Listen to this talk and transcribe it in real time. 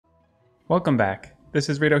Welcome back. This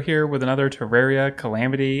is Rito here with another Terraria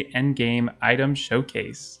Calamity Endgame item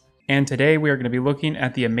showcase. And today we are going to be looking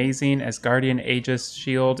at the amazing Asgardian Aegis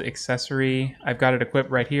shield accessory. I've got it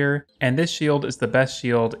equipped right here, and this shield is the best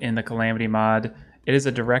shield in the Calamity mod. It is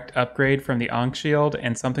a direct upgrade from the Ankh Shield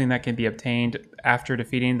and something that can be obtained after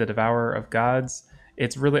defeating the Devourer of Gods.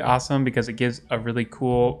 It's really awesome because it gives a really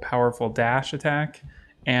cool, powerful dash attack,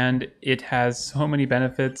 and it has so many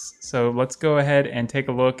benefits. So let's go ahead and take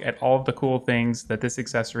a look at all of the cool things that this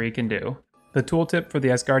accessory can do. The tooltip for the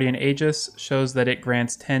Asgardian Aegis shows that it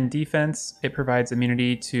grants 10 defense, it provides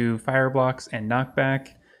immunity to fire blocks and knockback,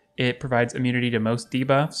 it provides immunity to most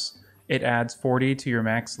debuffs, it adds 40 to your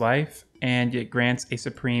max life, and it grants a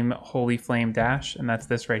Supreme Holy Flame dash, and that's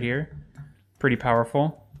this right here. Pretty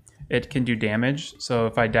powerful. It can do damage, so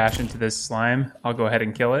if I dash into this slime, I'll go ahead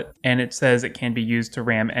and kill it. And it says it can be used to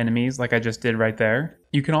ram enemies like I just did right there.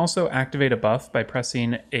 You can also activate a buff by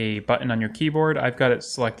pressing a button on your keyboard. I've got it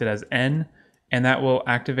selected as N, and that will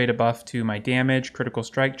activate a buff to my damage, critical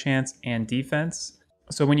strike chance, and defense.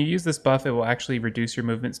 So when you use this buff, it will actually reduce your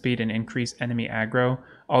movement speed and increase enemy aggro,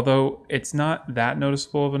 although it's not that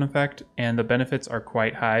noticeable of an effect, and the benefits are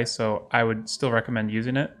quite high, so I would still recommend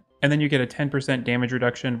using it. And then you get a 10% damage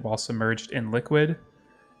reduction while submerged in liquid,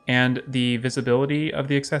 and the visibility of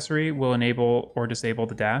the accessory will enable or disable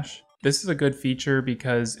the dash. This is a good feature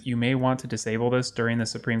because you may want to disable this during the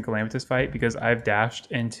Supreme Calamitas fight, because I've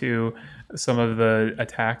dashed into some of the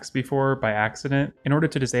attacks before by accident. In order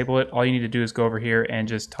to disable it, all you need to do is go over here and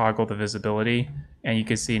just toggle the visibility, and you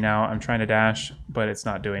can see now I'm trying to dash, but it's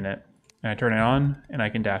not doing it. And I turn it on, and I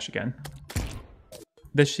can dash again.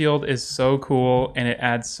 This shield is so cool, and it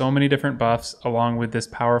adds so many different buffs along with this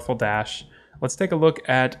powerful dash. Let's take a look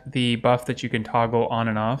at the buff that you can toggle on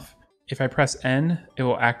and off. If I press N, it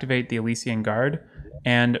will activate the Elysian guard,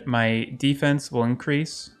 and my defense will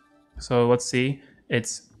increase. So let's see,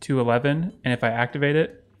 it's 211, and if I activate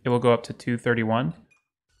it, it will go up to 231.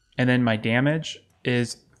 And then my damage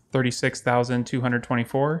is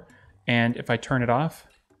 36,224, and if I turn it off,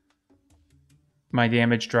 my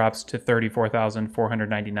damage drops to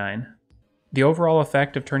 34,499. The overall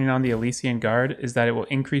effect of turning on the Elysian Guard is that it will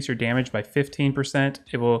increase your damage by 15%,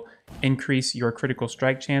 it will increase your critical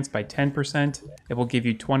strike chance by 10%, it will give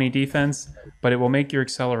you 20 defense, but it will make your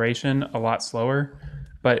acceleration a lot slower.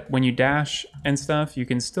 But when you dash and stuff, you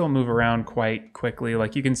can still move around quite quickly.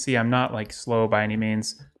 Like you can see, I'm not like slow by any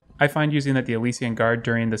means. I find using the Elysian Guard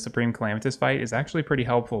during the Supreme Calamitas fight is actually pretty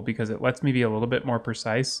helpful because it lets me be a little bit more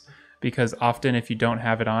precise, because often if you don't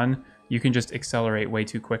have it on, you can just accelerate way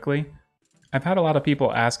too quickly. I've had a lot of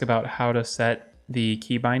people ask about how to set the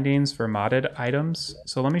key bindings for modded items,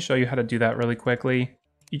 so let me show you how to do that really quickly.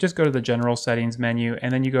 You just go to the general settings menu,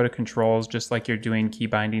 and then you go to controls just like you're doing key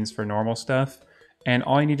bindings for normal stuff. And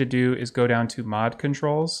all you need to do is go down to mod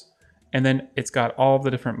controls, and then it's got all of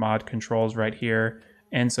the different mod controls right here.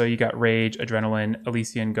 And so you got Rage, Adrenaline,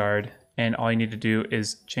 Elysian Guard, and all you need to do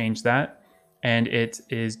is change that. And it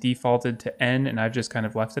is defaulted to N, and I've just kind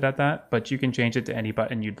of left it at that, but you can change it to any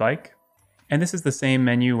button you'd like. And this is the same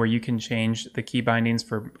menu where you can change the key bindings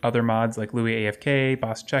for other mods like Louis AFK,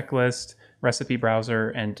 Boss Checklist, Recipe Browser,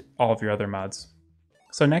 and all of your other mods.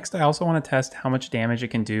 So next, I also want to test how much damage it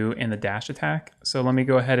can do in the dash attack. So let me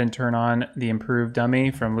go ahead and turn on the improved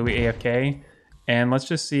dummy from Louis AFK, and let's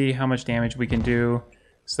just see how much damage we can do.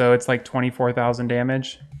 So it's like 24,000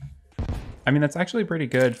 damage. I mean, that's actually pretty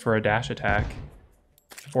good for a dash attack.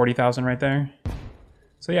 40,000 right there.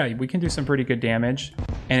 So yeah, we can do some pretty good damage,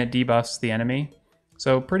 and it debuffs the enemy.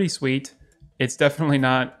 So pretty sweet. It's definitely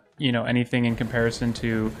not, you know, anything in comparison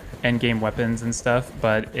to endgame weapons and stuff,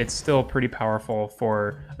 but it's still pretty powerful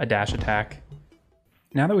for a dash attack.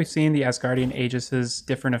 Now that we've seen the Asgardian Aegis'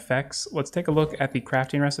 different effects, let's take a look at the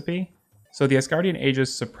crafting recipe. So the Asgardian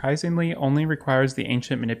Aegis surprisingly only requires the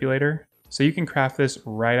Ancient Manipulator. So you can craft this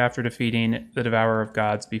right after defeating the Devourer of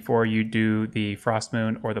Gods before you do the Frost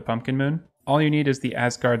Moon or the Pumpkin Moon. All you need is the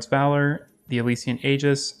Asgard's Valor, the Elysian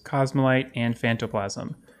Aegis, Cosmolite, and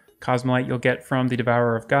Phantoplasm. Cosmolite you'll get from the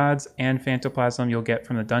Devourer of Gods, and Phantoplasm you'll get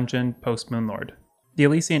from the dungeon post-Moonlord. The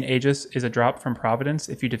Elysian Aegis is a drop from Providence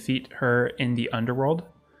if you defeat her in the Underworld.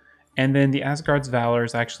 And then the Asgard's Valor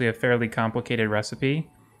is actually a fairly complicated recipe.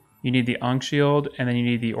 You need the Ankh Shield, and then you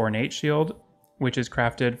need the Ornate Shield, which is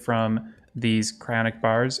crafted from these cryonic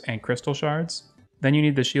bars and crystal shards. Then you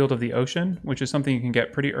need the Shield of the Ocean, which is something you can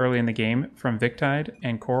get pretty early in the game from Victide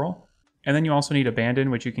and Coral. And then you also need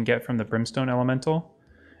Abandon, which you can get from the Brimstone Elemental.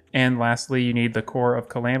 And lastly, you need the Core of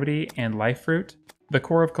Calamity and Life Fruit. The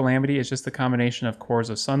Core of Calamity is just the combination of cores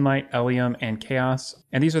of Sunlight, Ellium, and Chaos.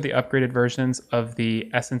 And these are the upgraded versions of the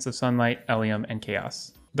Essence of Sunlight, Ellium, and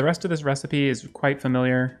Chaos. The rest of this recipe is quite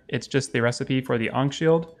familiar. It's just the recipe for the Ankh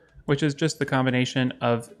Shield, which is just the combination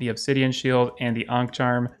of the Obsidian Shield and the Ankh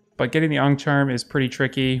Charm. But getting the Ankh Charm is pretty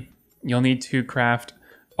tricky. You'll need to craft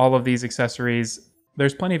all of these accessories.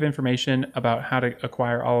 There's plenty of information about how to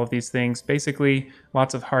acquire all of these things. Basically,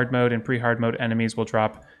 lots of hard mode and pre-hard mode enemies will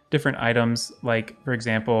drop different items, like, for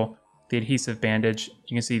example, the adhesive bandage.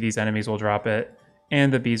 You can see these enemies will drop it.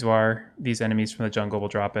 And the Bezoar, these enemies from the jungle will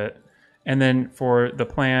drop it. And then for the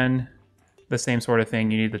plan, the same sort of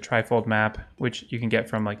thing. You need the trifold map, which you can get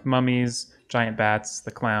from like mummies, giant bats,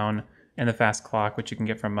 the clown, and the fast clock, which you can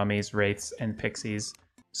get from mummies, wraiths, and pixies.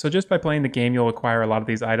 So just by playing the game, you'll acquire a lot of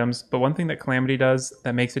these items, but one thing that Calamity does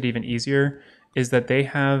that makes it even easier is that they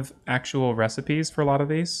have actual recipes for a lot of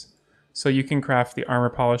these. So you can craft the armor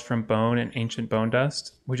polish from bone and ancient bone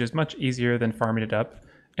dust, which is much easier than farming it up.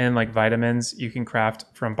 And like vitamins, you can craft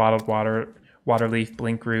from bottled water, waterleaf,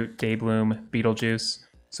 blinkroot, daybloom, beetlejuice.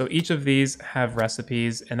 So each of these have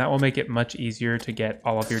recipes, and that will make it much easier to get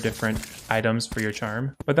all of your different items for your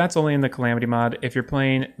charm. But that's only in the Calamity mod. If you're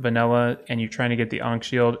playing vanilla and you're trying to get the Ankh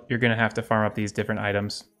Shield, you're going to have to farm up these different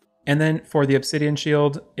items. And then for the Obsidian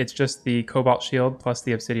Shield, it's just the Cobalt Shield plus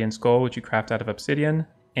the Obsidian Skull, which you craft out of obsidian.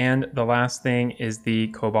 And the last thing is the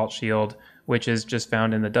Cobalt Shield, which is just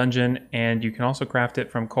found in the dungeon, and you can also craft it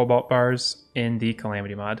from Cobalt bars in the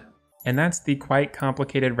Calamity mod. And that's the quite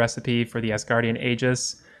complicated recipe for the Asgardian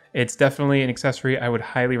Aegis. It's definitely an accessory I would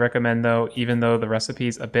highly recommend though, even though the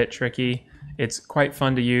recipe's a bit tricky. It's quite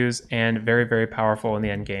fun to use and very, very powerful in the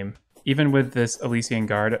end game. Even with this Elysian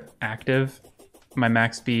Guard active, my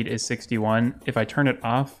max speed is 61. If I turn it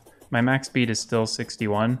off, my max speed is still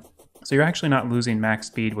 61. So you're actually not losing max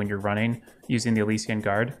speed when you're running using the Elysian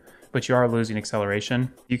Guard, but you are losing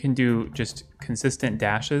acceleration. You can do just consistent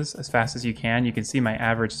dashes as fast as you can. You can see my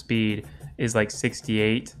average speed is like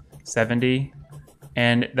 68, 70,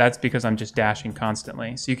 and that's because I'm just dashing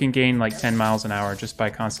constantly. So you can gain like 10 miles an hour just by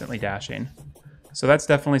constantly dashing. So that's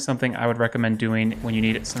definitely something I would recommend doing when you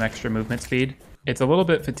need some extra movement speed. It's a little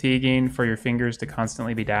bit fatiguing for your fingers to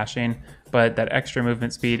constantly be dashing, but that extra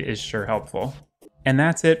movement speed is sure helpful. And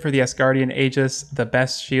that's it for the Asgardian Aegis, the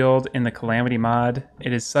best shield in the Calamity mod.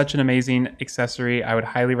 It is such an amazing accessory. I would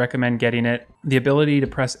highly recommend getting it. The ability to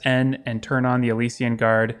press N and turn on the Elysian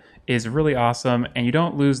Guard is really awesome, and you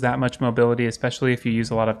don't lose that much mobility, especially if you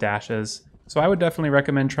use a lot of dashes. So I would definitely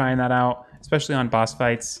recommend trying that out, especially on boss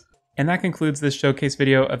fights. And that concludes this showcase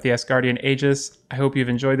video of the Asgardian Aegis. I hope you've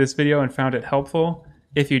enjoyed this video and found it helpful.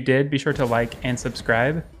 If you did, be sure to like and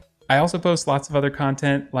subscribe. I also post lots of other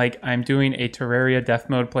content, like I'm doing a Terraria Death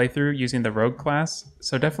Mode playthrough using the Rogue class,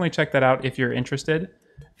 so definitely check that out if you're interested.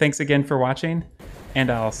 Thanks again for watching, and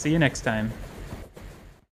I'll see you next time.